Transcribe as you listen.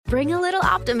Bring a little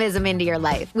optimism into your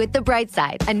life with The Bright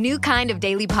Side, a new kind of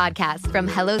daily podcast from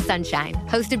Hello Sunshine,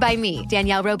 hosted by me,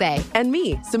 Danielle Robay. And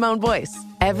me, Simone Boyce.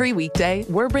 Every weekday,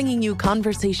 we're bringing you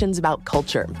conversations about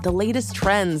culture, the latest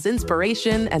trends,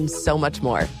 inspiration, and so much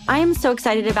more. I am so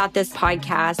excited about this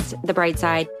podcast, The Bright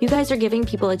Side. You guys are giving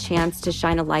people a chance to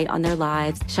shine a light on their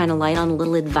lives, shine a light on a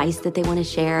little advice that they want to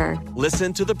share.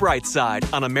 Listen to The Bright Side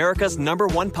on America's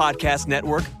 #1 podcast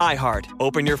network, iHeart.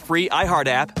 Open your free iHeart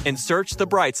app and search The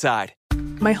Bright Side.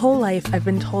 My whole life, I've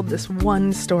been told this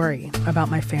one story about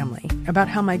my family, about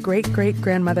how my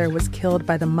great-great-grandmother was killed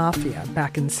by the mafia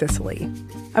back in Sicily.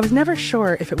 I was never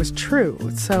sure if it was true,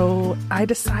 so I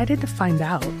decided to find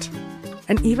out.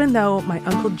 And even though my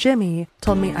Uncle Jimmy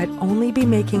told me I'd only be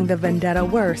making the vendetta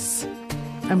worse,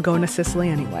 I'm going to Sicily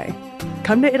anyway.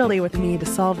 Come to Italy with me to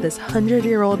solve this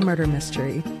 100-year-old murder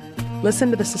mystery.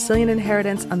 Listen to The Sicilian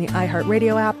Inheritance on the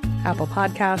iHeartRadio app, Apple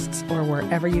Podcasts, or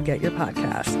wherever you get your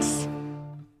podcasts.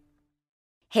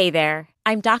 Hey there,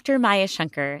 I'm Dr. Maya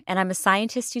Shankar, and I'm a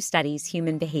scientist who studies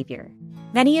human behavior.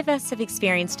 Many of us have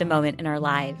experienced a moment in our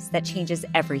lives that changes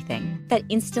everything, that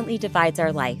instantly divides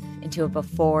our life into a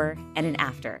before and an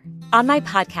after. On my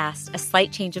podcast, A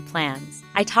Slight Change of Plans,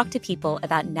 I talk to people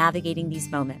about navigating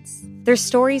these moments. Their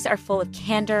stories are full of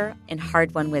candor and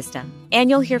hard-won wisdom. And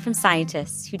you'll hear from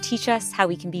scientists who teach us how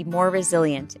we can be more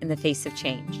resilient in the face of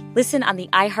change. Listen on the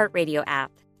iHeartRadio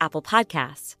app, Apple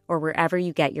Podcasts, or wherever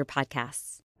you get your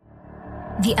podcasts.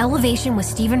 The Elevation with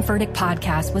Stephen Furtick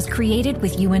podcast was created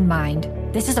with you in mind.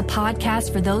 This is a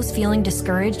podcast for those feeling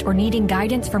discouraged or needing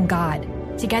guidance from God.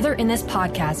 Together in this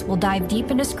podcast, we'll dive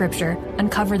deep into Scripture,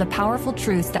 uncover the powerful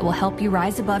truths that will help you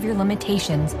rise above your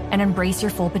limitations and embrace your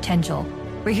full potential.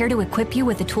 We're here to equip you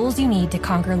with the tools you need to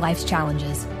conquer life's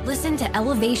challenges. Listen to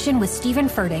Elevation with Stephen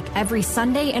Furtick every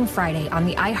Sunday and Friday on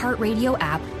the iHeartRadio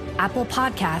app, Apple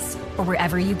Podcasts, or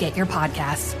wherever you get your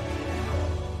podcasts.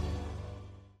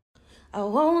 I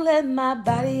won't let my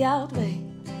body outweigh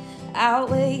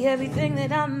everything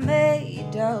that I'm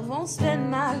made of. Won't spend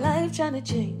my life trying to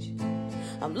change.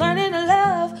 I'm learning to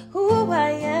love who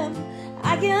I am.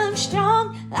 I am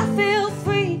strong, I feel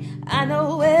free. I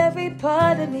know every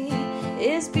part of me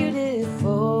is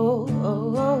beautiful.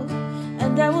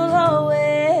 And I will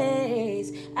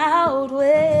always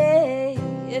outweigh.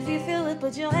 If you feel it,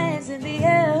 put your hands in the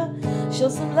air. Show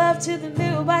some love to the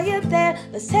mirror while you're there.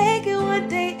 Let's take it one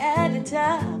day at a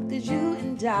time, 'cause you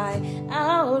and I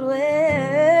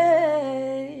outweigh.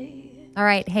 All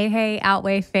right. Hey,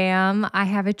 Outweigh fam. I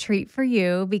have a treat for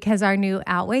you because our new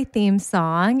Outweigh theme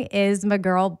song is my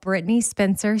girl Brittany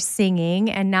Spencer singing,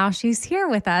 and now she's here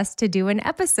with us to do an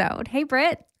episode. Hey,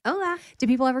 Britt. Hola. Do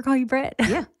people ever call you Britt?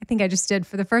 Yeah. I think I just did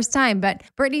for the first time. But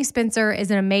Brittany Spencer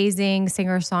is an amazing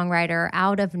singer-songwriter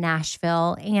out of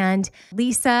Nashville. And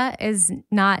Lisa is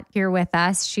not here with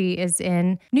us. She is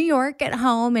in New York at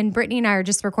home. And Brittany and I are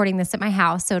just recording this at my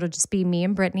house. So it'll just be me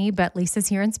and Brittany. But Lisa's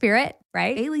here in spirit,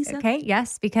 right? Hey, Lisa. Okay,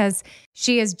 yes, because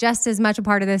she is just as much a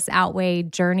part of this Outweigh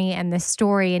journey and this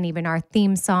story and even our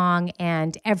theme song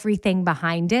and everything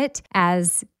behind it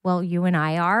as, well, you and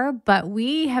I are. But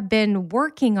we have been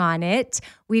working on it.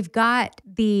 We've got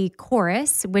the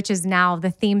chorus, which is now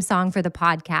the theme song for the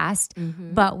podcast,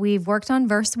 but we've worked on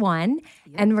verse 1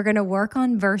 and we're going to work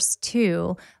on verse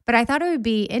 2. But I thought it would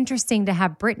be interesting to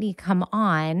have Brittany come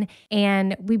on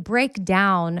and we break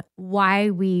down why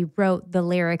we wrote the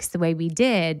lyrics the way we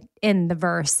did in the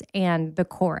verse and the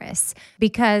chorus,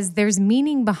 because there's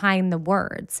meaning behind the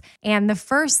words. And the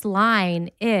first line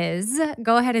is,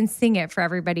 go ahead and sing it for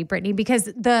everybody, Brittany, because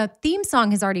the theme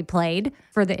song has already played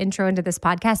for the intro into this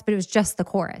podcast, but it was just the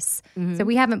chorus. So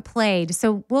we haven't played.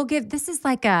 So we'll give, this is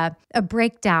like a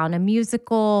breakdown, a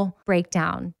musical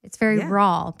breakdown. It's very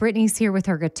raw. Brittany's here with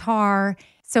her guitar.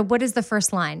 So what is the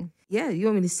first line? Yeah, you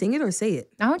want me to sing it or say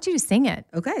it? I want you to sing it.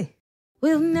 Okay.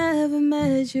 We'll never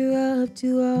measure up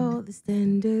to all the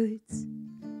standards.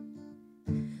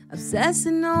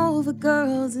 Obsessing over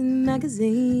girls in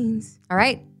magazines. All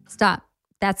right, stop.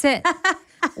 That's it.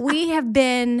 We have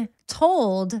been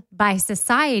told by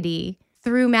society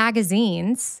through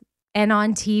magazines and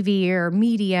on TV or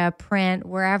media, print,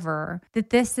 wherever, that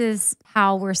this is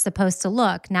how we're supposed to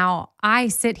look. Now, I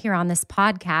sit here on this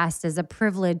podcast as a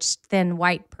privileged, thin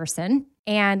white person,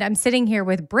 and I'm sitting here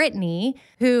with Brittany,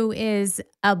 who is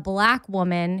a Black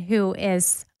woman who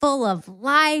is full of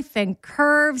life and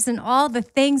curves and all the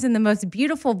things and the most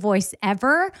beautiful voice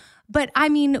ever. But I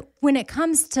mean, when it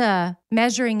comes to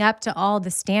measuring up to all the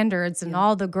standards and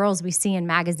all the girls we see in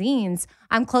magazines,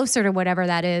 I'm closer to whatever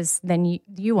that is than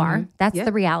you are. That's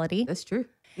the reality. That's true.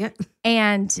 Yeah.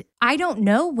 And I don't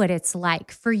know what it's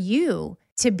like for you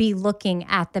to be looking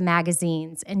at the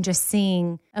magazines and just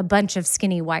seeing a bunch of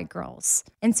skinny white girls.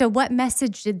 And so what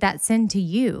message did that send to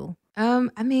you?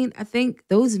 I think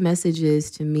those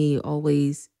messages to me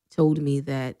always told me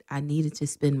that I needed to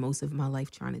spend most of my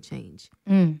life trying to change.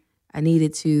 I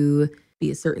needed to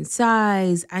be a certain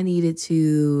size. I needed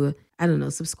to,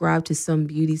 subscribe to some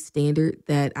beauty standard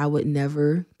that I would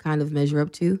never kind of measure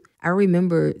up to. I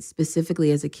remember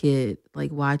specifically as a kid,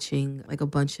 like watching like a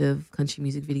bunch of country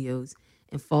music videos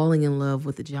and falling in love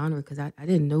with the genre because I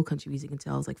didn't know country music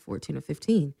until I was like 14 or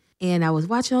 15. And I was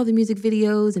watching all the music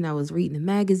videos and I was reading the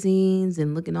magazines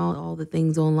and looking all the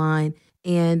things online.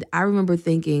 And I remember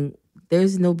thinking,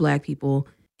 there's no Black people.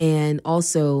 And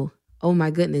also, oh my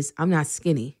goodness, I'm not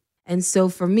skinny. And so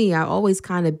for me, I always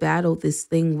kind of battled this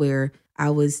thing where I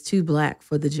was too Black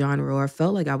for the genre, or I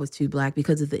felt like I was too Black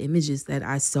because of the images that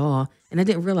I saw. And I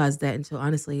didn't realize that until I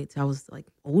was like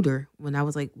older, when I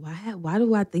was like, why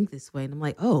do I think this way? And I'm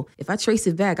like, oh, if I trace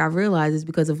it back, I realize it's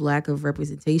because of lack of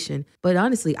representation. But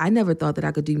honestly, I never thought that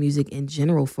I could do music in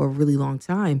general for a really long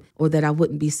time, or that I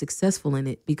wouldn't be successful in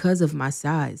it because of my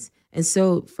size. And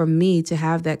so for me to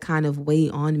have that kind of weigh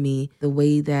on me the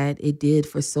way that it did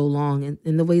for so long,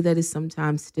 and the way that it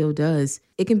sometimes still does,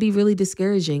 it can be really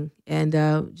discouraging. And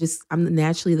I'm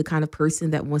naturally the kind of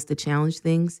person that wants to challenge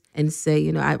things and say,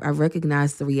 I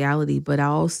recognize the reality, but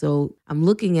I'm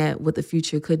looking at what the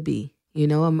future could be.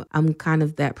 I'm kind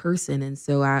of that person. And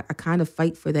so I kind of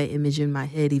fight for that image in my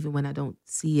head, even when I don't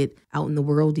see it out in the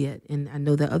world yet. And I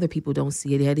know that other people don't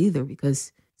see it yet either,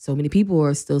 because so many people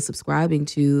are still subscribing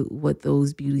to what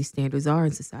those beauty standards are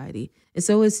in society. And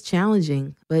so it's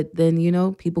challenging. But then,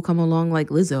 people come along like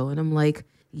Lizzo, and I'm like,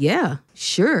 yeah,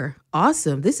 sure.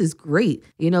 Awesome. This is great.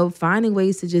 Finding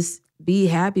ways to just be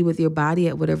happy with your body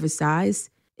at whatever size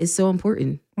is so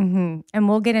important. Mm-hmm. And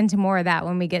we'll get into more of that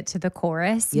when we get to the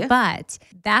chorus. Yeah. But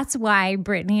that's why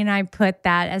Brittany and I put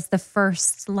that as the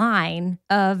first line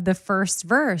of the first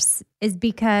verse, is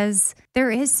because there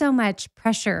is so much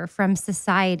pressure from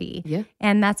society. Yeah.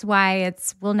 And that's why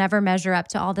we'll never measure up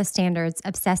to all the standards,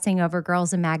 obsessing over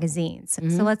girls in magazines.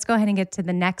 Mm-hmm. So let's go ahead and get to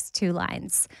the next two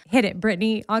lines. Hit it,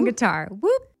 Brittany, on guitar.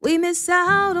 Whoop. We miss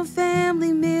out on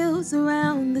family meals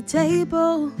around the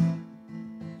table,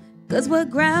 'cause what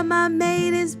grandma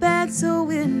made is bad, so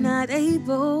we're not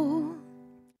able.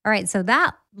 All right, so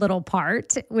that little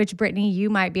part, which Brittany, you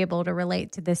might be able to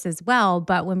relate to this as well,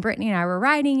 but when Brittany and I were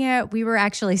writing it, we were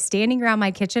actually standing around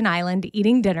my kitchen island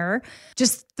eating dinner,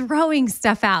 just throwing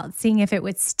stuff out, seeing if it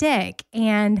would stick.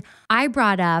 And I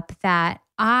brought up that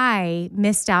I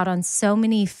missed out on so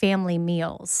many family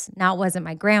meals. Now, it wasn't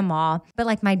my grandma, but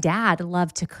like my dad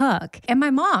loved to cook. And my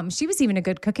mom, she was even a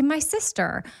good cook, and my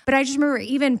sister. But I just remember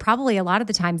even probably a lot of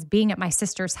the times being at my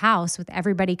sister's house with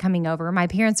everybody coming over. My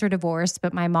parents were divorced,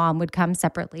 but my mom would come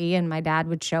separately and my dad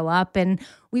would show up and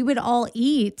we would all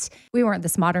eat. We weren't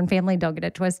this modern family, don't get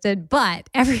it twisted, but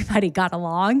everybody got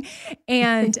along.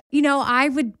 And, I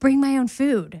would bring my own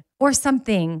food or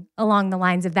something along the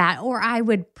lines of that. Or I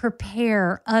would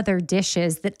prepare other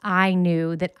dishes that I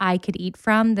knew that I could eat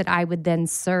from, that I would then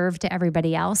serve to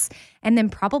everybody else. And then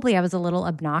probably I was a little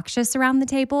obnoxious around the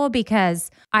table because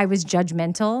I was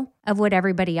judgmental of what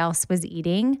everybody else was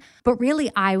eating. But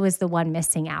really, I was the one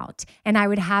missing out. And I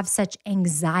would have such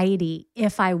anxiety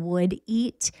if I would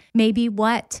eat maybe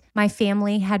what my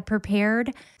family had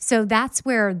prepared. So that's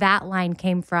where that line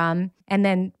came from. And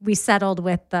then we settled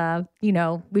with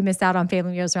we missed out on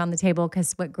family meals around the table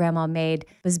because what grandma made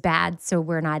was bad, so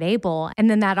we're not able. And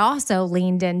then that also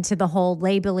leaned into the whole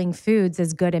labeling foods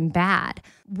as good and bad.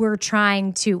 We're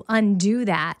trying to undo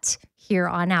that here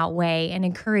on Outweigh and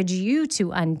encourage you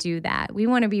to undo that. We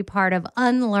want to be part of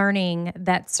unlearning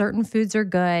that certain foods are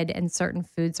good and certain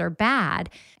foods are bad.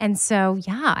 And so,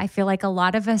 I feel like a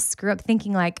lot of us grew up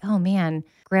thinking like, oh man,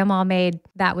 grandma made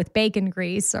that with bacon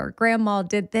grease, or grandma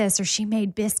did this, or she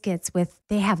made biscuits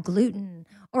they have gluten,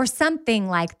 or something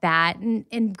like that.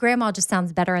 And grandma just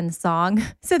sounds better in the song.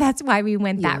 So that's why we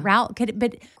went that route.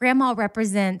 But grandma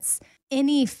represents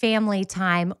any family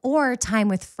time or time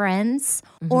with friends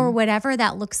or whatever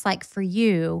that looks like for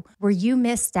you, where you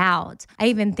missed out. I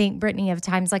even think, Brittany, of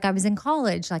times like I was in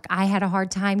college, like I had a hard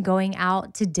time going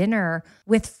out to dinner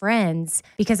with friends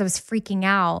because I was freaking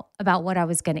out about what I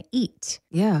was going to eat.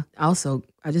 Yeah. Also,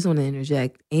 I just want to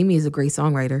interject. Amy is a great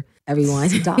songwriter, everyone.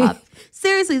 Stop.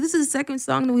 Seriously, this is the second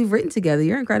song that we've written together.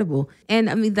 You're incredible. And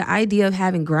I mean, the idea of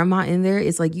having grandma in there,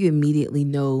 it's like you immediately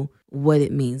know what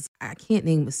it means. I can't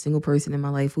name a single person in my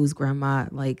life whose grandma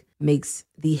makes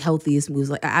the healthiest moves.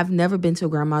 Like I've never been to a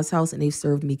grandma's house and they've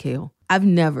served me kale. I've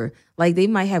never. Like, they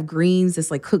might have greens that's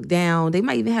like cooked down. They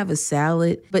might even have a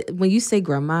salad. But when you say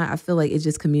grandma, I feel like it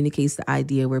just communicates the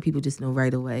idea where people just know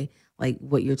right away, like,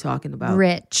 what you're talking about.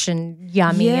 Rich and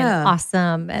yummy and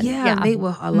awesome. And made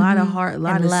with a lot of heart, a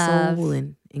lot And of love. soul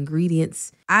and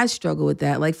ingredients. I struggle with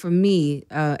that. Like, for me,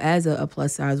 as a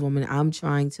plus size woman, I'm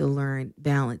trying to learn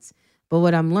balance. But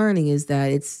what I'm learning is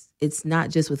that it's not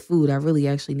just with food. I really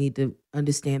actually need to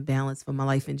understand balance for my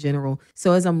life in general.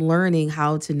 So as I'm learning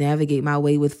how to navigate my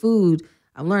way with food,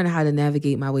 I'm learning how to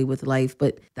navigate my way with life.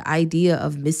 But the idea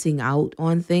of missing out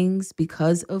on things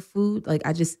because of food, like,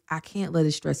 I can't let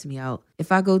it stress me out.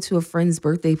 If I go to a friend's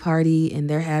birthday party and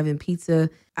they're having pizza,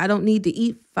 I don't need to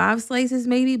eat 5 slices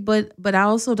maybe, but I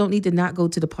also don't need to not go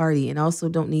to the party, and also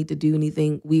don't need to do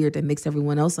anything weird that makes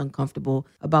everyone else uncomfortable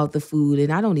about the food,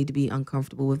 and I don't need to be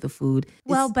uncomfortable with the food.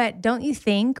 Well, but don't you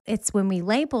think it's when we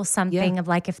label something of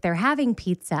like, if they're having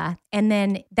pizza and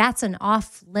then that's an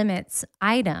off limits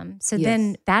item, so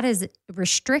then that is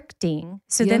restricting.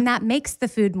 So then that makes the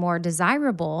food more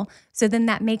desirable. So then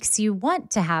that makes you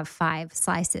want to have 5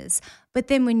 slices. But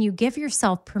then when you give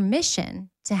yourself permission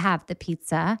to have the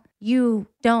pizza, you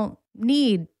don't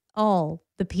need all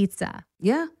the pizza.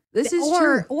 Yeah, this is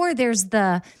true. Or there's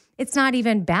it's not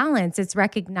even balance. It's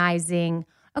recognizing,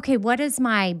 okay, what does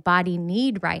my body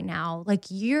need right now? Like,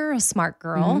 you're a smart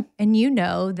girl and you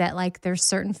know that, like, there's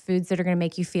certain foods that are going to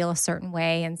make you feel a certain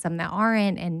way and some that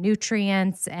aren't, and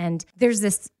nutrients. And there's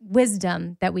this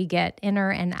wisdom that we get, inner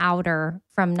and outer,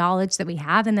 from knowledge that we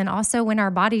have. And then also when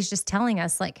our body's just telling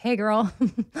us, like, hey girl,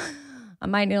 I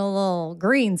might need a little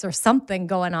greens or something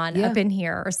going on up in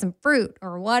here, or some fruit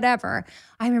or whatever.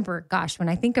 I remember, gosh, when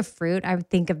I think of fruit, I would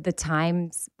think of the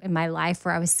times in my life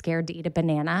where I was scared to eat a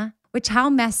banana. Which, how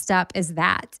messed up is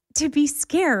that, to be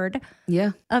scared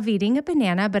of eating a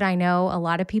banana? But I know a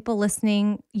lot of people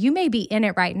listening, you may be in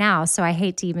it right now. So I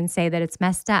hate to even say that it's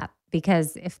messed up,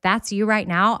 because if that's you right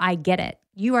now, I get it.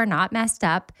 You are not messed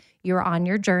up. You're on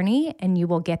your journey and you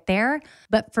will get there.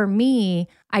 But for me,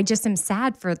 I just am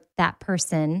sad for that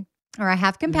person, or I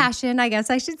have compassion, I guess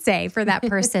I should say, for that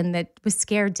person that was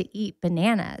scared to eat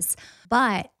bananas.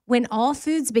 But when all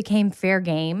foods became fair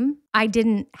game, I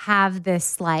didn't have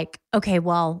this like, okay,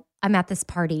 well, I'm at this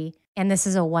party and this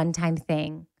is a one-time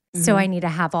thing. So I need to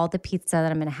have all the pizza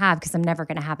that I'm going to have because I'm never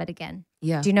going to have it again.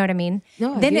 Yeah. Do you know what I mean?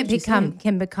 No, then it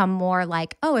can become more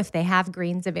like, oh, if they have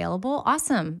greens available,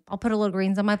 awesome. I'll put a little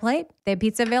greens on my plate. They have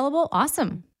pizza available,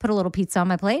 awesome. Put a little pizza on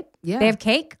my plate. Yeah. They have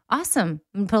cake, awesome.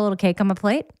 I'm going to put a little cake on my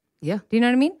plate. Yeah. Do you know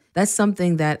what I mean? That's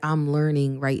something that I'm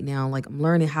learning right now. Like, I'm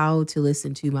learning how to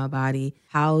listen to my body,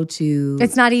 how to...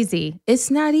 It's not easy.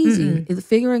 It's not easy. It's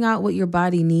figuring out what your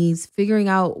body needs, figuring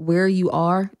out where you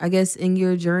are, I guess, in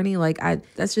your journey. Like,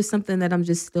 that's just something that I'm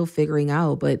just still figuring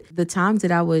out. But the times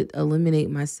that I would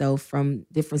eliminate myself from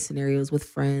different scenarios with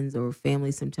friends or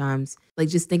family sometimes, like,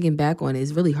 just thinking back on it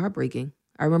is really heartbreaking.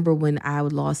 I remember when I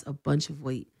lost a bunch of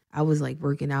weight. I was like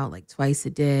working out like twice a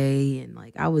day, and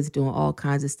like I was doing all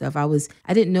kinds of stuff. I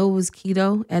didn't know it was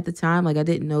keto at the time. Like, I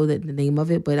didn't know the name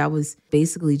of it, but I was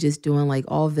basically just doing like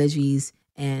all veggies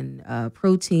and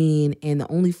protein. And the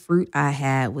only fruit I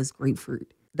had was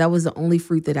grapefruit. That was the only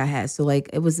fruit that I had. So like,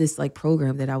 it was this like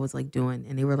program that I was like doing,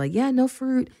 and they were like, yeah, no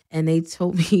fruit. And they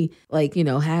told me like, you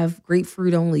know, have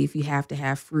grapefruit only if you have to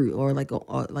have fruit, or like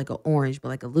an orange, but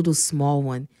like a little small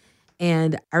one.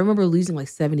 And I remember losing like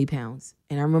 70 pounds.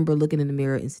 And I remember looking in the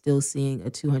mirror and still seeing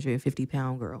a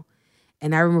 250-pound girl.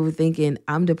 And I remember thinking,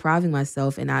 I'm depriving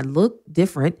myself, and I look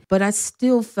different, but I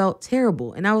still felt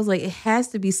terrible. And I was like, it has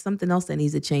to be something else that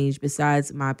needs to change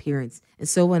besides my appearance. And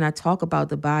so when I talk about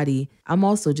the body, I'm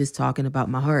also just talking about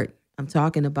my heart. I'm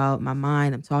talking about my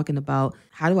mind. I'm talking about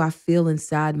how do I feel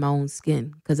inside my own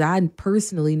skin? Because I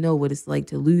personally know what it's like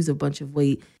to lose a bunch of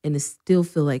weight and to still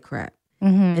feel like crap.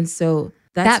 And so...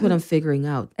 That's what I'm figuring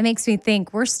out. It makes me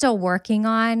think we're still working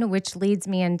on, which leads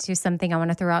me into something I want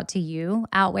to throw out to you,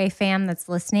 Outweigh fam that's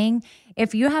listening.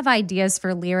 If you have ideas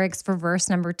for lyrics for verse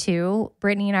number 2,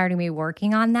 Brittany and I are going to be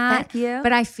working on that. Heck yeah.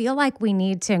 But I feel like we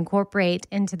need to incorporate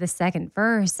into the second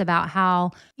verse about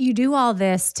how you do all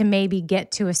this to maybe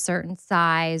get to a certain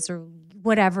size or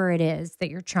whatever it is that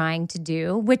you're trying to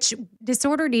do, which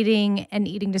disordered eating and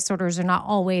eating disorders are not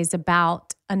always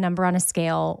about a number on a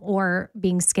scale or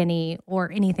being skinny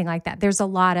or anything like that. There's a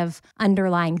lot of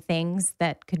underlying things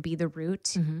that could be the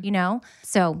root, you know?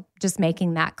 So just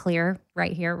making that clear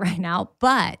right here, right now.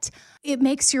 But it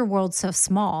makes your world so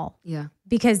small. Yeah.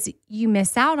 Because you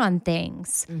miss out on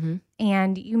things.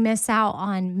 and you miss out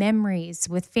on memories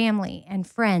with family and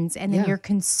friends. And then you're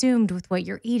consumed with what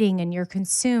you're eating and you're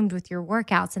consumed with your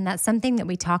workouts. And that's something that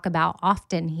we talk about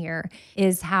often here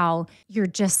is how you're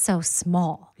just so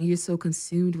small. You're so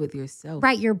consumed with yourself.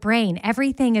 Right. Your brain,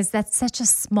 everything that's such a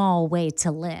small way to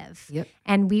live. Yep.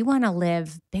 And we want to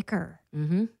live bigger.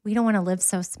 Mm-hmm. We don't want to live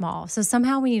so small. So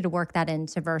somehow we need to work that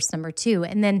into verse number 2.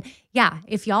 And then,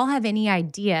 if y'all have any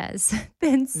ideas,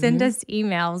 then send us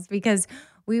emails because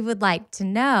we would like to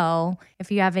know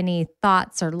if you have any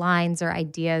thoughts or lines or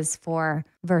ideas for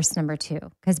verse number 2,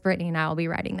 because Brittany and I will be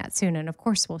writing that soon. And of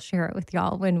course, we'll share it with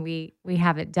y'all when we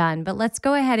have it done. But let's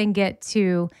go ahead and get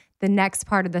to the next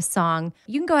part of the song.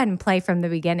 You can go ahead and play from the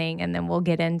beginning and then we'll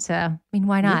get into,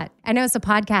 why not? Yeah. I know it's a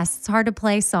podcast. It's hard to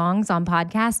play songs on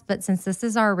podcasts, but since this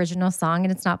is our original song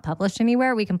and it's not published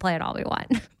anywhere, we can play it all we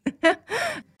want.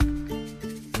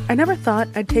 I never thought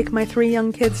I'd take my 3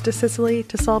 young kids to Sicily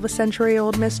to solve a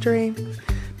century-old mystery,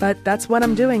 but that's what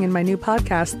I'm doing in my new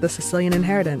podcast, The Sicilian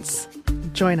Inheritance.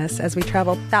 Join us as we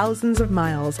travel thousands of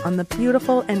miles on the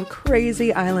beautiful and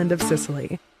crazy island of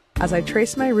Sicily, as I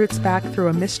trace my roots back through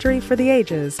a mystery for the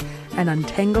ages and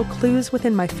untangle clues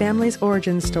within my family's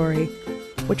origin story,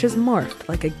 which has morphed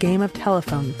like a game of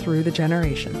telephone through the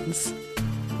generations.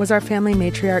 Was our family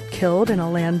matriarch killed in a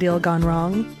land deal gone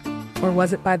wrong? Or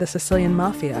was it by the Sicilian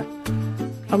mafia?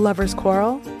 A lover's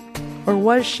quarrel? Or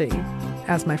was she,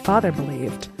 as my father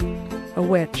believed, a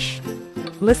witch?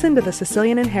 Listen to The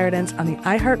Sicilian Inheritance on the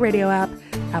iHeartRadio app,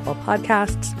 Apple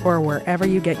Podcasts, or wherever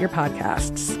you get your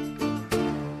podcasts.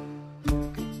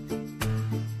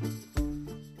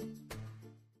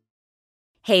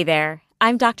 Hey there,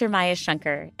 I'm Dr. Maya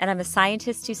Shankar, and I'm a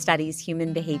scientist who studies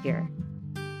human behavior.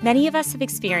 Many of us have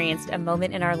experienced a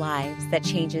moment in our lives that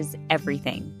changes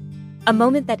everything. A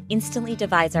moment that instantly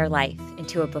divides our life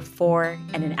into a before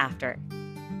and an after.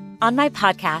 On my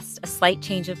podcast, A Slight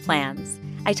Change of Plans,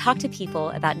 I talk to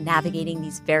people about navigating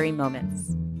these very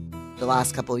moments. The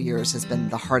last couple of years has been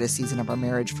the hardest season of our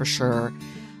marriage for sure.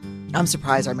 I'm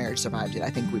surprised our marriage survived it.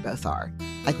 I think we both are.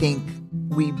 I think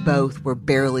we both were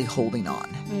barely holding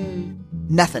on.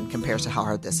 Nothing compares to how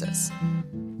hard this is.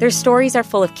 Their stories are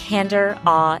full of candor,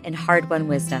 awe, and hard-won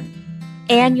wisdom.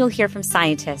 And you'll hear from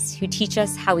scientists who teach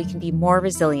us how we can be more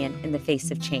resilient in the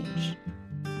face of change.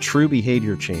 True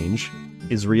behavior change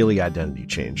is really identity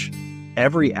change.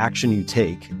 Every action you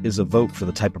take is a vote for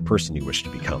the type of person you wish to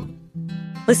become.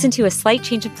 Listen to A Slight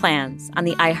Change of Plans on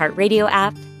the iHeartRadio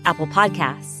app, Apple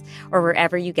Podcasts, or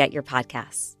wherever you get your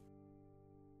podcasts.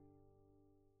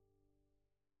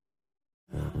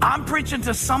 I'm preaching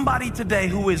to somebody today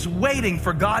who is waiting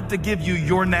for God to give you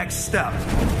your next step.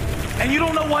 And you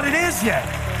don't know what it is yet.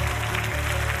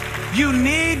 You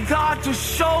need God to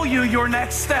show you your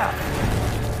next step.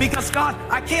 Because God,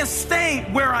 I can't stay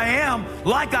where I am,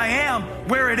 like I am,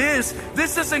 where it is.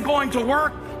 This isn't going to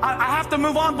work. I have to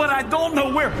move on, but I don't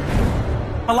know where.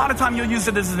 A lot of time you'll use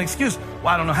it as an excuse. Well,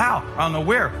 I don't know how. I don't know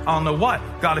where. I don't know what.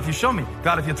 God, if you show me.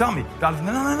 God, if you tell me. God, if...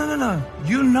 No.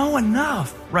 You know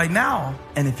enough right now.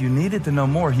 And if you needed to know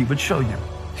more, he would show you.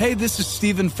 Hey, this is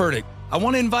Stephen Furtick. I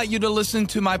want to invite you to listen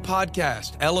to my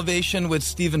podcast, Elevation with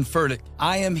Stephen Furtick.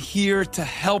 I am here to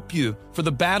help you for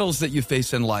the battles that you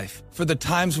face in life, for the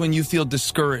times when you feel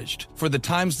discouraged, for the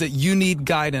times that you need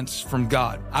guidance from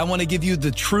God. I want to give you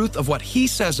the truth of what he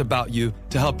says about you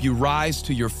to help you rise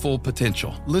to your full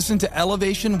potential. Listen to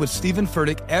Elevation with Stephen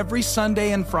Furtick every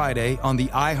Sunday and Friday on the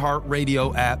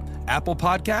iHeartRadio app, Apple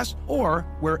Podcasts, or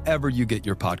wherever you get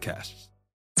your podcasts.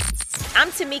 I'm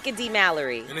Tamika D.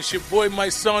 Mallory. And it's your boy, my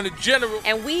son, the General.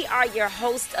 And we are your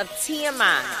hosts of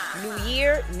TMI. New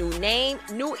year, new name,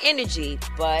 new energy,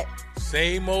 but...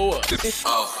 same old us.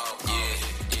 Oh,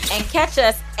 yeah. And catch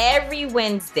us every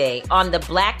Wednesday on the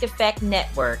Black Effect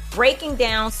Network, breaking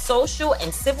down social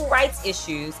and civil rights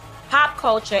issues, pop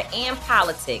culture, and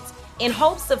politics, in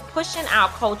hopes of pushing our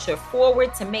culture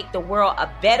forward to make the world a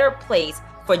better place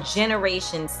for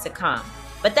generations to come.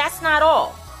 But that's not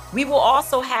all. We will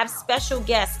also have special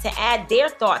guests to add their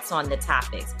thoughts on the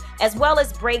topics, as well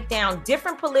as break down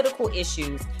different political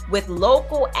issues with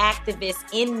local activists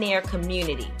in their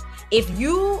community. If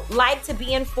you like to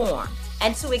be informed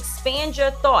and to expand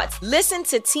your thoughts, listen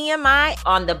to TMI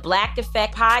on the Black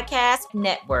Effect Podcast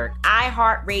Network,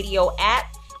 iHeartRadio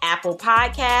app, Apple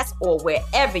Podcasts, or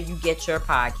wherever you get your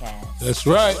podcasts. That's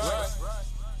right.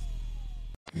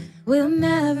 We'll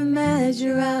never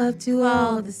measure up to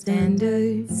all the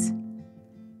standards.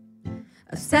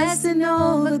 Obsessing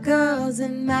over girls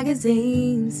and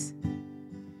magazines.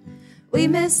 We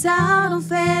miss out on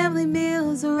family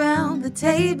meals around the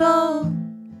table.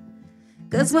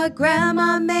 'Cause what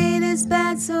grandma made is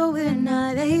bad, so we're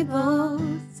not able.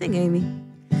 Sing, Amy.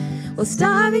 Well,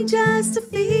 starving just to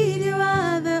feed your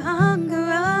other hunger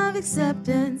of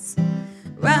acceptance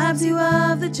robs you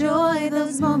of the joy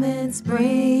those moments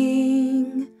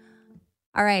bring.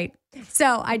 All right.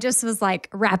 So I just was like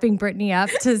wrapping Brittany up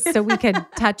so we could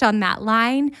touch on that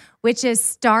line, which is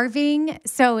starving.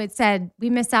 So it said, we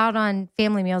miss out on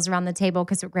family meals around the table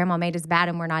because what grandma made is bad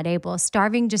and we're not able.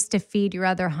 Starving just to feed your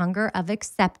other hunger of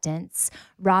acceptance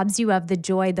robs you of the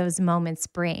joy those moments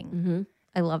bring. Mm-hmm.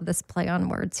 I love this play on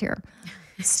words here.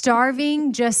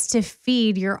 Starving just to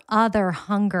feed your other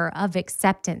hunger of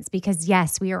acceptance, because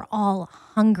yes, we are all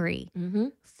hungry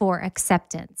for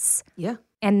acceptance. Yeah.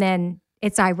 And then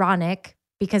it's ironic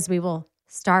because we will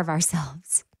starve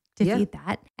ourselves to feed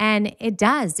that. And it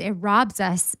does. It robs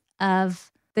us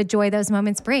of the joy those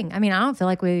moments bring. I mean, I don't feel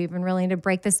like we even really need to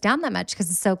break this down that much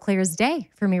because it's so clear as day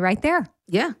for me right there.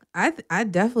 Yeah, I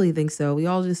definitely think so. We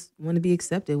all just want to be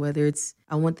accepted, whether it's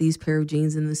I want these pair of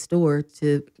jeans in the store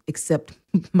to accept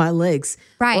my legs,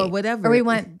 right? Or whatever. Or we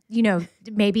want,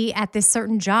 maybe at this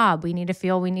certain job, we need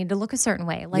to look a certain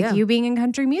way. Like you being in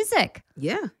country music.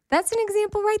 Yeah. That's an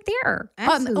example right there.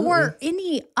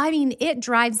 Absolutely. It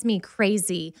drives me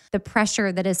crazy, the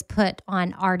pressure that is put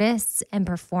on artists and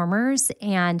performers.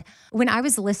 And when I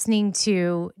was listening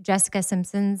to Jessica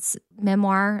Simpson's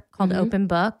memoir called Open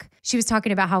Book, she was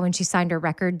talking about how when she signed her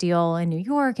record deal in New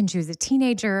York and she was a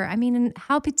teenager, I mean,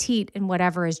 how petite and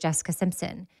whatever is Jessica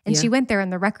Simpson? And she went there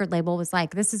and the record label was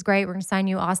like, this is great. We're going to sign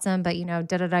you. Awesome. But, you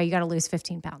got to lose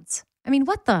 15 pounds. I mean,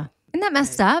 what the? Isn't that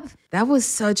messed up? That was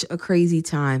such a crazy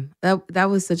time. That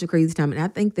was such a crazy time. And I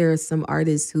think there are some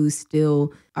artists who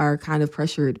still are kind of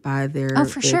pressured by their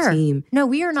team. No,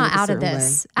 we are not out of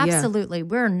this. Absolutely. Yeah.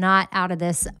 We're not out of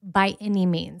this by any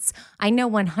means. I know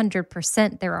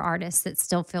 100% there are artists that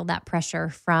still feel that pressure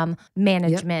from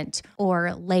management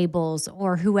or labels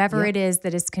or whoever it is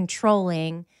that is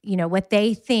controlling, what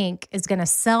they think is going to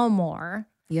sell more.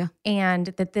 Yeah. And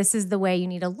that this is the way you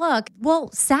need to look.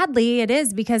 Well, sadly, it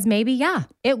is because maybe,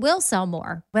 it will sell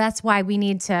more. But that's why we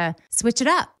need to switch it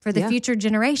up for the future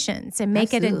generations and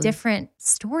make it a different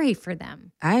story for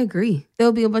them. I agree.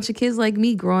 There'll be a bunch of kids like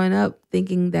me growing up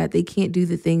thinking that they can't do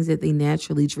the things that they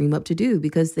naturally dream up to do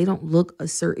because they don't look a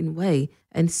certain way.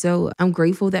 And so I'm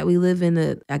grateful that we live in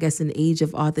an age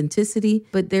of authenticity,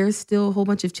 but there's still a whole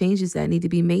bunch of changes that need to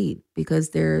be made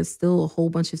because there's still a whole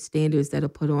bunch of standards that are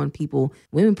put on people,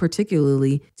 women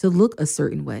particularly, to look a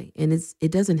certain way. And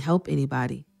it doesn't help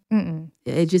anybody. Mm-mm.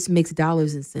 It just makes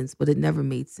dollars and cents, but it never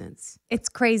made sense. It's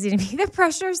crazy to me, the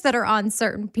pressures that are on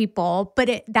certain people,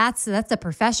 but that's a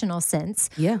professional sense.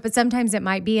 Yeah. But sometimes it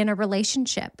might be in a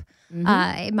relationship.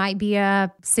 Mm-hmm. It might be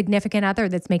a significant other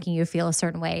that's making you feel a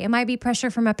certain way. It might be pressure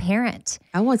from a parent.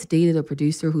 I once dated a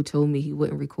producer who told me he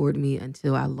wouldn't record me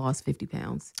until I lost 50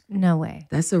 pounds. No way.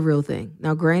 That's a real thing.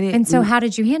 Now, granted. And so how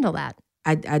did you handle that?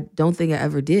 I don't think I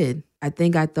ever did. I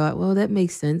think I thought, well, that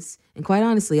makes sense. And quite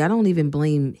honestly, I don't even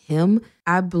blame him.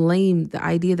 I blame the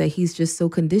idea that he's just so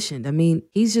conditioned. I mean,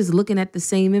 he's just looking at the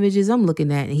same images I'm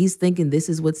looking at, and he's thinking this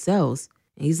is what sells.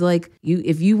 And he's like,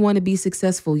 if you want to be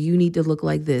successful, you need to look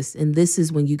like this. And this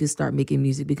is when you can start making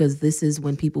music because this is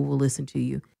when people will listen to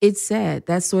you. It's sad.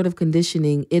 That sort of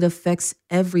conditioning, it affects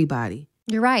everybody.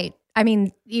 You're right. I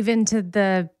mean, even to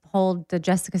the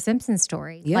Jessica Simpson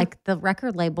story, like the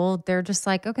record label, they're just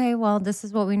like, okay, well, this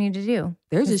is what we need to do.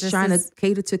 They're just trying to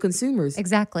cater to consumers.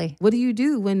 Exactly. What do you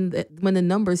do when the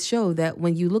numbers show that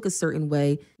when you look a certain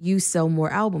way, you sell more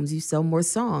albums, you sell more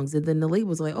songs, and then the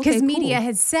label's like, okay, because media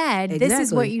has said this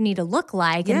is what you need to look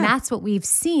like, and that's what we've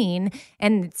seen,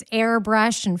 and it's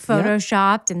airbrushed and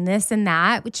photoshopped and this and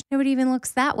that, which nobody even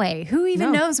looks that way. Who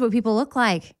even knows what people look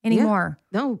like anymore?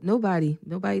 No, nobody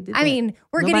did that. I mean,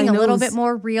 we're getting a little bit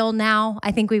more real now.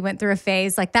 I think we went through a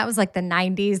phase like that was like the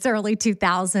 90s, early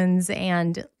 2000s,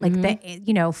 and like the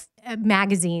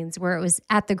magazines where it was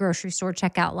at the grocery store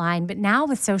checkout line. But now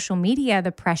with social media,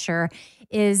 the pressure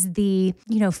is the,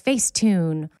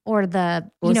 Facetune or the,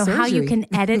 surgery. How you can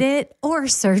edit it or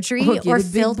surgery or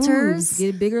filters.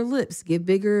 Get bigger lips, get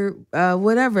bigger,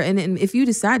 whatever. And if you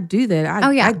decide to do that,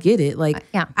 I get it. Like,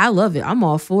 I love it. I'm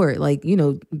all for it. Like,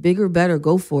 bigger, better,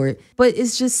 go for it. But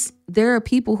it's just, there are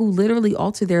people who literally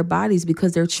alter their bodies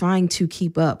because they're trying to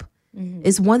keep up. Mm-hmm.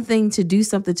 It's one thing to do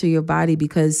something to your body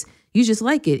because you just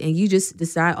like it and you just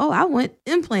decide, oh, I want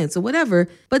implants or whatever.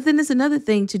 But then it's another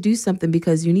thing to do something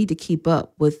because you need to keep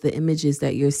up with the images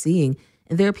that you're seeing.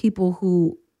 And there are people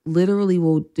who literally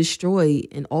will destroy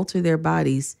and alter their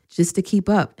bodies just to keep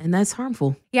up. And that's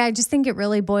harmful. Yeah, I just think it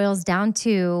really boils down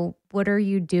to What are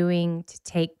you doing to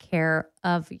take care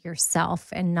of yourself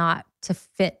and not to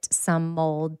fit some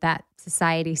mold that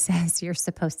society says you're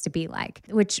supposed to be like?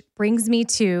 Which brings me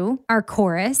to our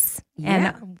chorus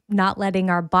and not letting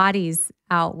our bodies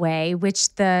outweigh,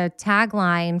 which the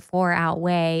tagline for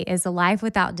Outweigh is a life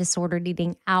without disordered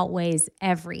eating outweighs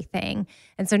everything.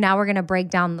 And so now we're going to break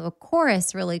down the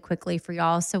chorus really quickly for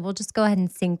y'all. So we'll just go ahead and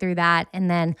sing through that. And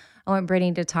then I want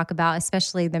Brittany to talk about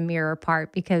especially the mirror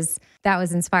part, because that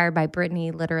was inspired by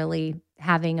Brittany literally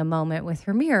having a moment with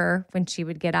her mirror when she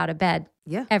would get out of bed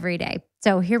every day.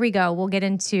 So here we go. We'll get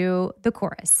into the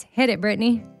chorus. Hit it,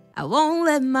 Brittany. I won't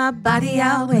let my body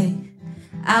outweigh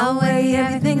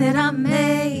everything that I'm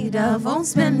made of. Won't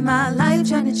spend my life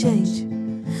trying to change.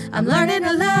 I'm learning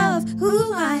to love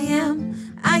who I am.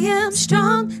 I am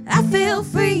strong, I feel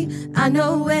free. I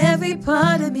know every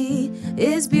part of me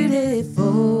is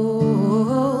beautiful.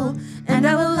 And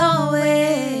I will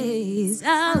always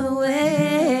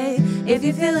outweigh. If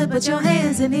you feel it, put your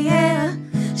hands in the air.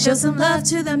 Show some love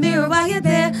to the mirror while you're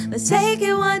there. Let's take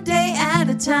it one day at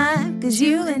a time, 'cause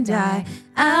you and I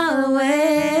outweigh.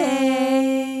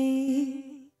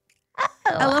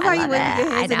 I love how you wave your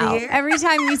hands in the air. Every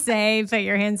time you say put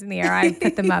your hands in the air, I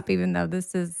put them up, even though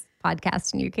this is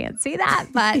podcast and you can't see that.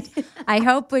 But I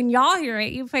hope when y'all hear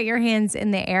it, you put your hands in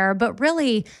the air. But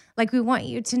really, like, we want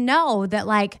you to know that,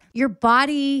 like, your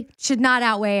body should not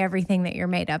outweigh everything that you're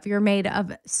made of. You're made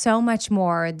of so much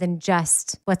more than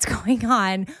just what's going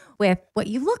on with what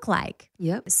you look like.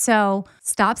 Yep. So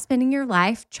stop spending your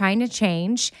life trying to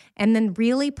change, and then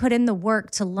really put in the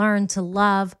work to learn to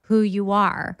love who you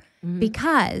are,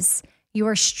 because you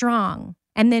are strong.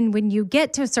 And then when you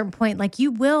get to a certain point, like,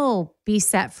 you will be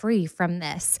set free from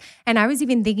this. And I was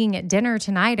even thinking at dinner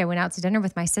tonight, I went out to dinner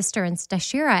with my sister and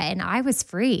Stashira, and I was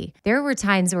free. There were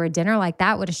times where a dinner like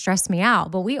that would have stressed me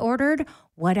out, but we ordered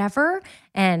whatever.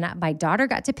 And my daughter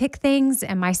got to pick things.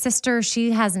 And my sister,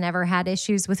 she has never had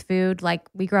issues with food. Like,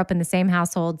 we grew up in the same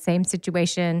household, same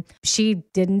situation. She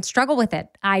didn't struggle with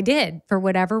it. I did, for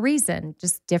whatever reason,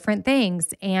 just different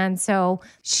things. And so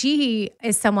she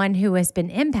is someone who has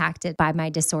been impacted by my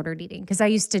disordered eating, because I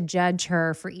used to judge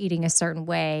her for eating a certain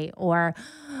way, or,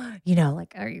 you know,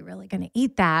 like, are you really going to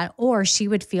eat that? Or she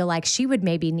would feel like she would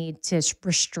maybe need to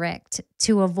restrict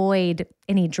to avoid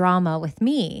any drama with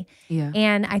me. Yeah.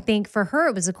 And I think for her,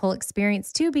 it was a cool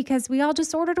experience too, because we all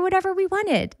just ordered whatever we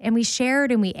wanted, and we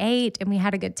shared and we ate and we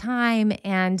had a good time.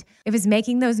 And it was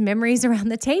making those memories around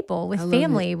the table with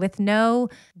family, with no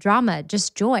drama,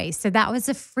 just joy. So that was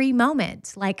a free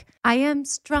moment. Like, I am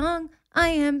strong, I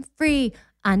am free.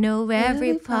 I know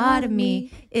every part of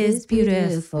me is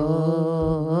beautiful,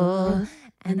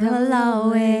 and I will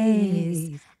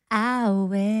always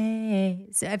outweigh.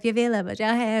 So if you feel it, put your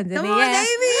hands in the air.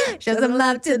 Baby. Show some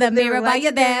love to the mirror while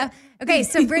you're there. Okay,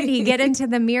 so Brittany, get into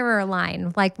the mirror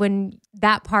line. Like, when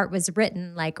that part was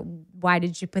written, like, why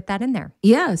did you put that in there?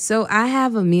 Yeah, so I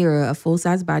have a mirror, a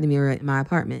full-size body mirror in my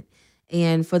apartment.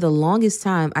 And for the longest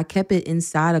time, I kept it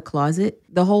inside a closet.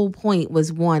 The whole point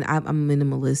was, one, I'm a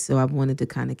minimalist, so I wanted to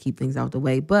kind of keep things out the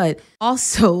way. But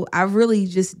also, I really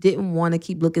just didn't want to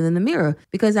keep looking in the mirror,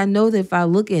 because I know that if I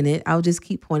look in it, I'll just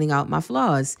keep pointing out my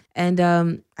flaws. And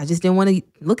I just didn't want to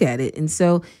look at it. And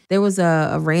so there was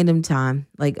a random time,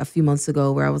 like a few months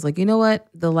ago, where I was like, you know what?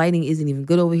 The lighting isn't even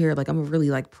good over here. Like, I'm a really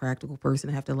practical person.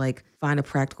 I have to find a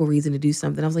practical reason to do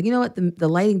something. I was like, you know what? The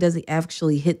lighting doesn't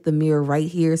actually hit the mirror right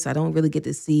here, so I don't really get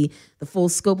to see the full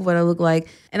scope of what I look like.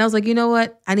 And I was like, you know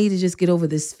what? I need to just get over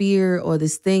this fear or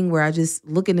this thing where I just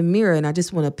look in the mirror and I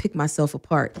just want to pick myself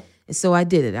apart. And so I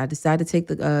did it. I decided to take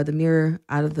the mirror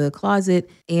out of the closet,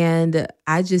 and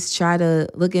I just try to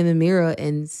look in the mirror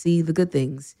and see the good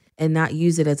things and not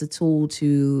use it as a tool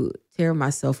to tear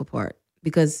myself apart.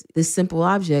 Because this simple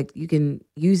object, you can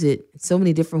use it so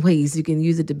many different ways. You can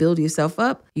use it to build yourself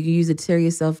up. You can use it to tear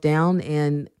yourself down.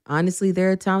 And honestly, there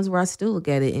are times where I still look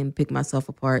at it and pick myself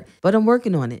apart, but I'm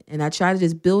working on it. And I try to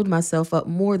just build myself up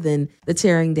more than the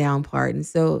tearing down part. And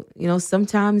so, you know,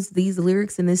 sometimes these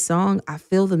lyrics in this song, I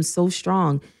feel them so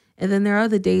strong. And then there are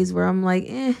other days where I'm like,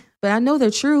 but I know they're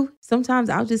true.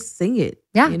 Sometimes I'll just sing it.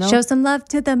 Yeah, you know? Show some love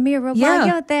to the mirror while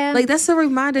you're there. Like, that's a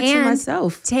reminder to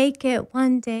myself. Take it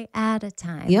one day at a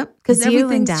time. Yep, because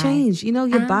everything's changed. You know,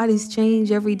 your bodies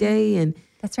change every day, and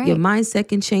that's right. Your mindset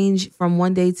can change from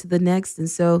one day to the next. And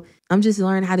so I'm just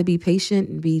learning how to be patient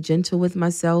and be gentle with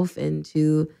myself, and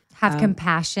to have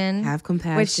compassion. Have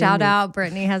compassion. Which, shout out,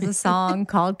 Brittany has a song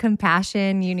called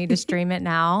Compassion. You need to stream it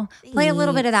now. Play a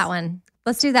little bit of that one.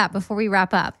 Let's do that before we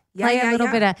wrap up. Play a little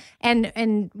bit of,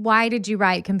 and why did you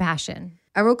write Compassion?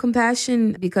 I wrote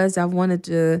Compassion because I wanted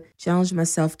to challenge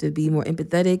myself to be more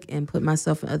empathetic and put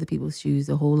myself in other people's shoes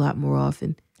a whole lot more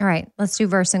often. All right, let's do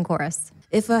verse and chorus.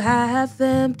 If a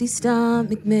half-empty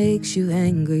stomach makes you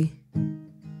angry,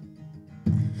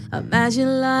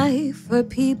 imagine life for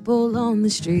people on the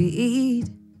street.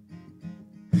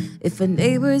 If a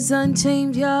neighbor's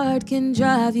untamed yard can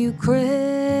drive you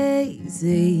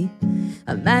crazy,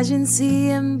 imagine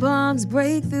seeing bombs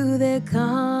break through their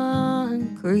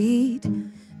concrete.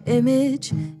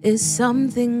 Image is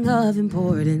something of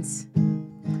importance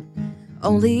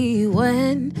only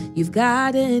when you've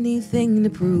got anything to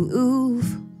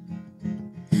prove.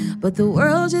 But the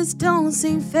world just don't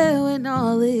seem fair when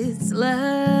all it's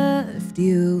left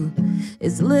you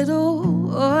is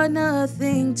little or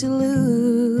nothing to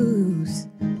lose.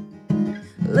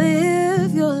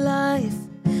 Live your life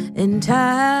and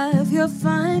have your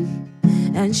fun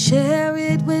and share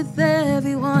it with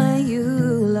everyone you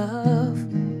love.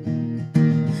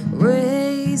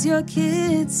 Raise your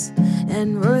kids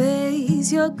and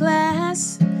raise your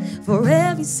glass for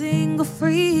every single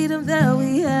freedom that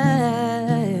we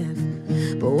have.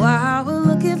 But while we're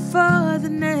looking for the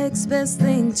next best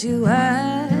thing to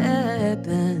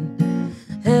happen,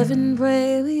 heaven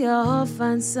pray we all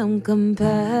find some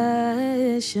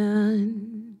compassion.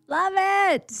 Love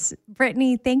it.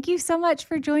 Brittany, thank you so much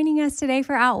for joining us today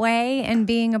for Outweigh and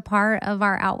being a part of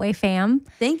our Outweigh fam.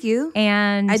 Thank you.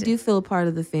 And I do feel a part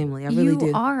of the family. I really do.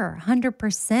 You are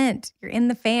 100%. You're in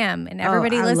the fam. And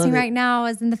everybody listening right now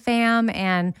is in the fam.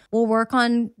 And we'll work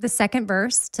on the second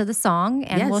verse to the song.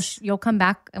 And you'll come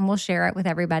back and we'll share it with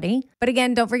everybody. But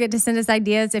again, don't forget to send us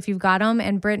ideas if you've got them.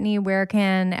 And Brittany, where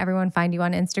can everyone find you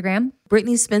on Instagram?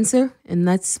 Brittany Spencer. And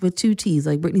that's with 2 T's,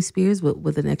 like Britney Spears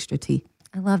with an extra T.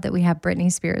 I love that we have Britney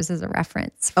Spears as a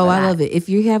reference. I love it. If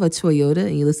you have a Toyota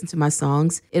and you listen to my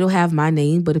songs, it'll have my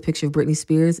name, but a picture of Britney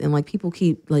Spears. And like people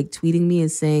keep like tweeting me and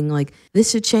saying like,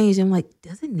 this should change. I'm like,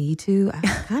 does it need to? I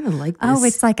kind of like this. Oh,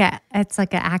 it's like an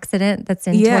accident that's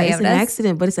in Toyotas. Yeah, it's an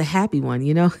accident, but it's a happy one,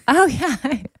 you know? Oh, yeah.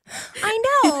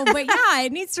 I know, but yeah,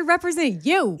 it needs to represent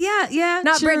you. Yeah.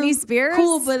 Not true. Britney Spears.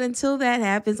 Cool, but until that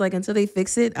happens, like until they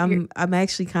fix it, I'm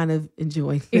actually kind of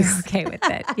enjoying this. You're okay with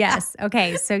it. Yes.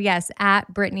 Okay. So yes, at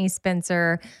Brittany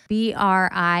Spencer,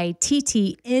 BRITTNEY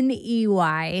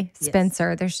Spencer.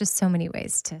 Yes. There's just so many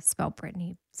ways to spell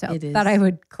Brittany. So I thought I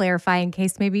would clarify in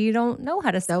case maybe you don't know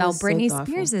how to spell Britney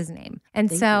Spears' name. And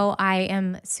Thank you. I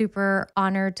am super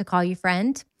honored to call you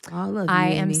friend. I love you, I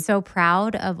am Amy. so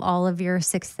proud of all of your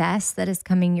success that is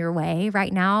coming your way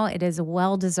right now. It is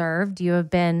well deserved. You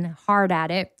have been hard at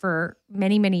it for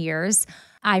many, many years.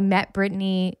 I met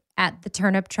Brittany at the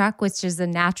Turnip Truck, which is a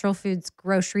natural foods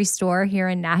grocery store here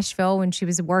in Nashville, when she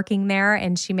was working there,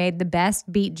 and she made the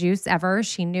best beet juice ever.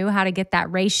 She knew how to get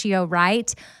that ratio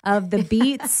right of the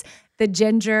beets, the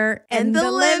ginger, and the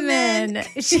lemon.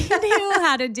 She knew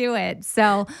how to do it.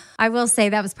 So I will say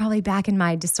that was probably back in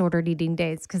my disordered eating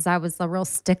days, because I was a real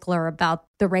stickler about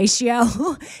the ratio.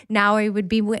 Now I would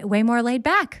be way more laid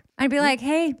back. I'd be like,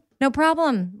 hey, no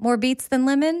problem. More beets than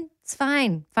lemon? It's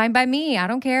fine. Fine by me. I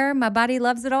don't care. My body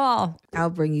loves it all.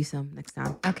 I'll bring you some next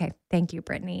time. Okay. Thank you,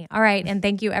 Brittany. All right. And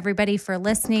thank you, everybody, for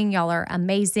listening. Y'all are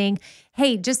amazing.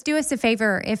 Hey, just do us a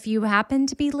favor. If you happen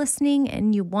to be listening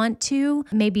and you want to,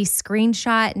 maybe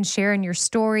screenshot and share in your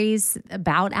stories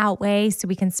about Outweigh so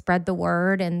we can spread the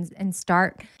word and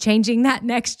start changing that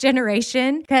next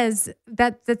generation, because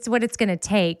that's what it's going to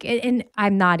take. And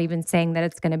I'm not even saying that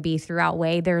it's going to be through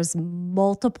Outweigh. There's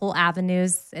multiple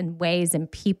avenues and ways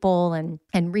and people and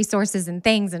resources and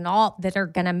things and all that are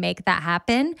going to make that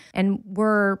happen. And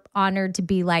we're honored to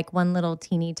be like one little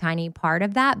teeny tiny part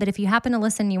of that. But if you happen to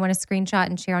listen, you want to screenshot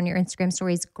and share on your Instagram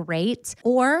stories, great.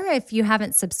 Or if you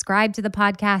haven't subscribed to the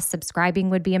podcast, subscribing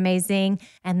would be amazing.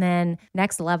 And then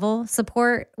next level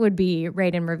support would be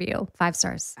rate and review, 5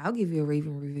 stars. I'll give you a rate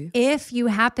and review. If you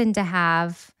happen to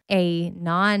have a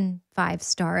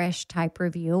non-5-star-ish type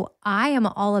review, I am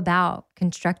all about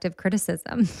constructive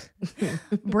criticism.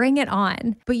 Bring it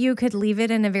on. But you could leave it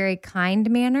in a very kind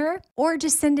manner or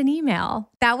just send an email.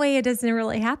 That way it doesn't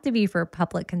really have to be for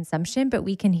public consumption, but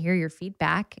we can hear your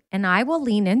feedback and I will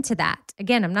lean into that.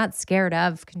 Again, I'm not scared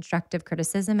of constructive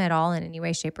criticism at all in any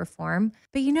way, shape, or form.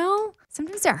 But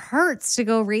sometimes it hurts to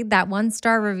go read that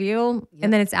 1-star review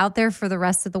and then it's out there for the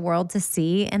rest of the world to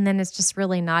see. And then it's just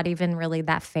really not even really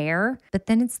that fair. But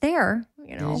then it's there.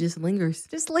 It just lingers.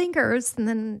 Just lingers and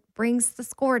then brings the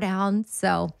score down.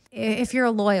 So if you're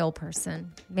a loyal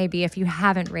person, maybe if you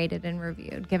haven't rated and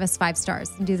reviewed, give us 5 stars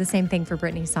and do the same thing for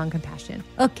Brittany's song Compassion.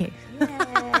 Okay. All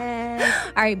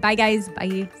right. Bye, guys.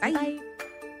 Bye. Bye.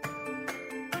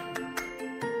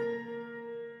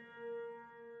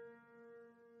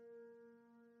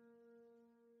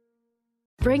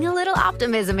 Bring a little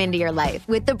optimism into your life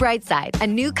with The Bright Side, a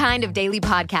new kind of daily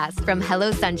podcast from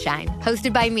Hello Sunshine,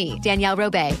 hosted by me, Danielle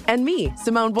Robay. And me,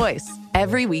 Simone Boyce.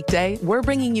 Every weekday, we're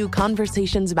bringing you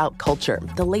conversations about culture,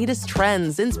 the latest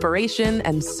trends, inspiration,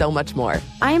 and so much more.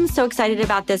 I am so excited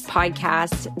about this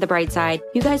podcast, The Bright Side.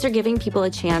 You guys are giving people a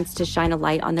chance to shine a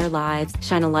light on their lives,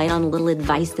 shine a light on a little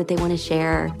advice that they want to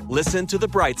share. Listen to The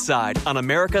Bright Side on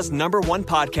America's #1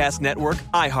 podcast network,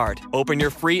 iHeart. Open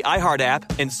your free iHeart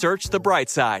app and search The Bright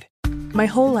Side. My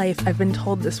whole life, I've been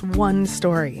told this one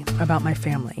story about my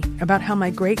family, about how my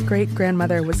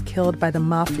great-great-grandmother was killed by the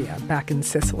mafia back in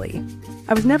Sicily.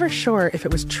 I was never sure if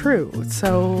it was true,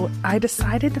 so I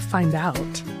decided to find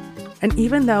out. And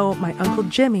even though my Uncle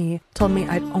Jimmy told me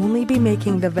I'd only be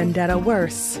making the vendetta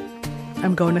worse,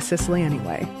 I'm going to Sicily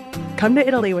anyway. Come to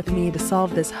Italy with me to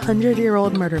solve this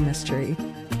 100-year-old murder mystery.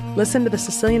 Listen to The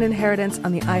Sicilian Inheritance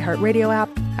on the iHeartRadio app,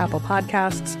 Apple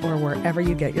Podcasts, or wherever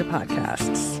you get your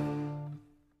podcasts.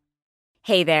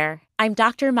 Hey there, I'm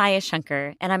Dr. Maya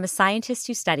Shankar, and I'm a scientist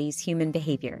who studies human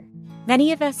behavior.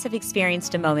 Many of us have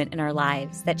experienced a moment in our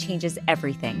lives that changes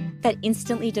everything, that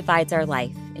instantly divides our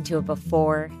life into a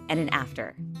before and an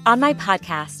after. On my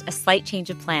podcast, A Slight Change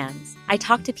of Plans, I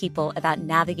talk to people about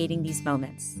navigating these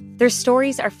moments. Their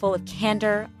stories are full of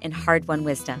candor and hard-won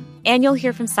wisdom. And you'll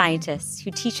hear from scientists who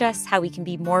teach us how we can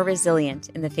be more resilient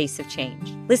in the face of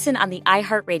change. Listen on the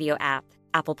iHeartRadio app,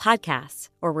 Apple Podcasts,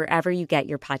 or wherever you get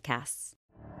your podcasts.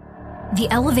 The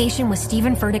Elevation with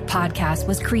Stephen Furtick podcast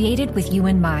was created with you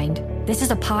in mind. This is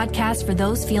a podcast for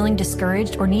those feeling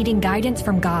discouraged or needing guidance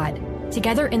from God.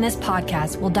 Together in this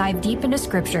podcast, we'll dive deep into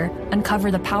Scripture,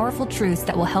 uncover the powerful truths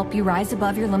that will help you rise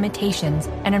above your limitations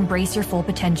and embrace your full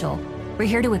potential. We're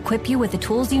here to equip you with the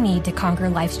tools you need to conquer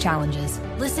life's challenges.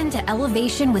 Listen to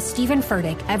Elevation with Stephen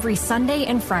Furtick every Sunday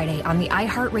and Friday on the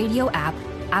iHeartRadio app,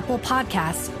 Apple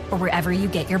Podcasts, or wherever you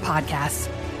get your podcasts.